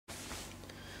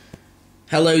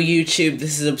Hello YouTube,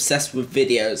 this is Obsessed with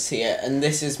Videos here, and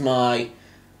this is my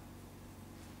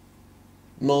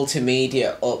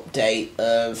multimedia update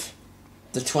of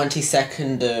the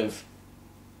 22nd of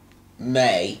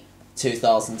May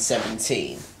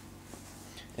 2017.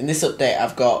 In this update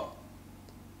I've got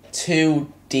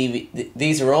two DVD,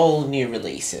 these are all new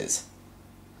releases,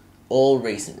 all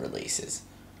recent releases.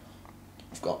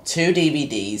 I've got two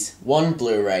DVDs, one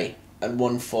Blu-ray and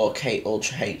one 4K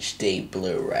Ultra HD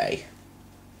Blu-ray.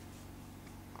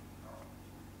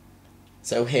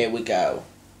 So here we go.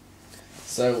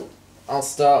 So I'll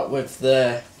start with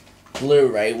the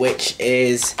Blu-ray, which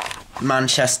is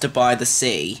Manchester by the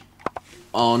Sea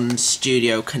on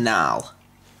Studio Canal.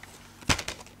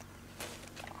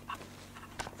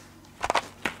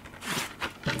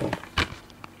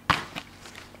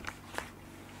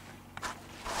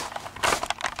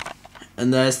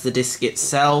 And there's the disc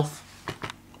itself.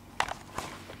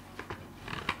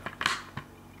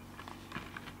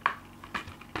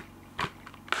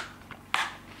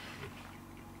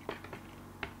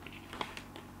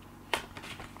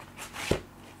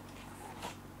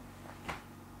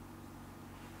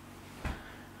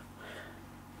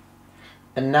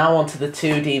 And now onto the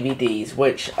two DVDs,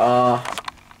 which are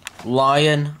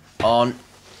Lion on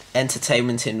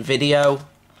Entertainment in Video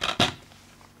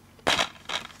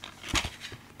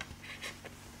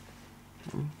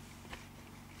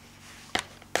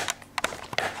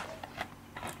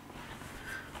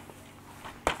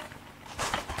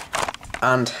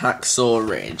and Hacksaw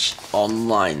Ridge on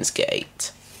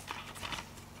Lionsgate.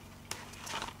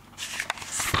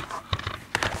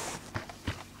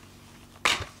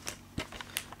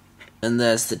 And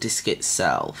there's the disc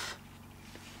itself.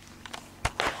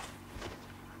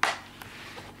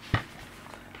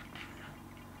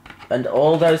 And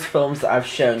all those films that I've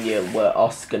shown you were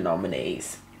Oscar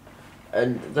nominees.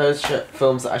 And those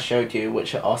films that I showed you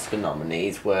which are Oscar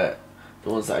nominees were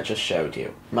the ones that I just showed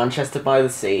you. Manchester by the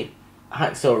Sea,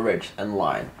 Hacksaw Ridge and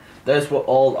Lion. Those were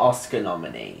all Oscar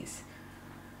nominees.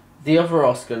 The other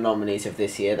Oscar nominees of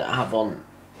this year that I have on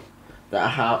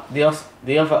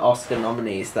the other Oscar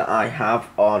nominees that I have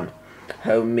on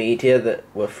home media that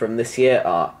were from this year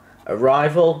are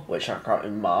Arrival, which I got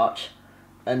in March,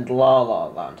 and La La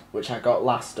Land, which I got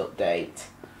last update.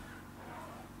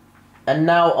 And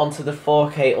now onto the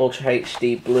 4K Ultra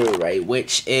HD Blu-ray,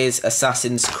 which is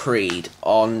Assassin's Creed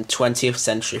on 20th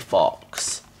Century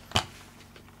Fox.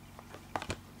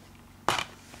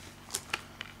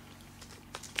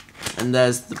 And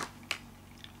there's the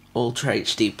Ultra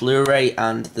HD Blu-ray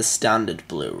and the standard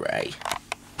Blu-ray.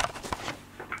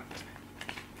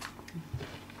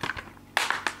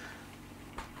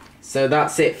 So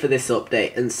that's it for this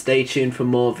update, and stay tuned for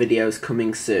more videos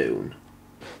coming soon.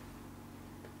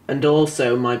 And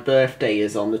also my birthday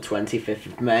is on the 25th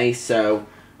of May, so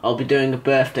I'll be doing a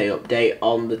birthday update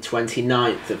on the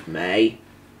 29th of May,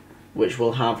 which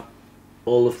will have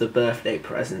all of the birthday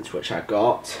presents which I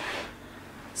got.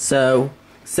 So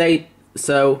stay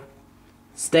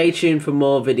tuned for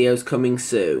more videos coming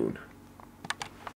soon.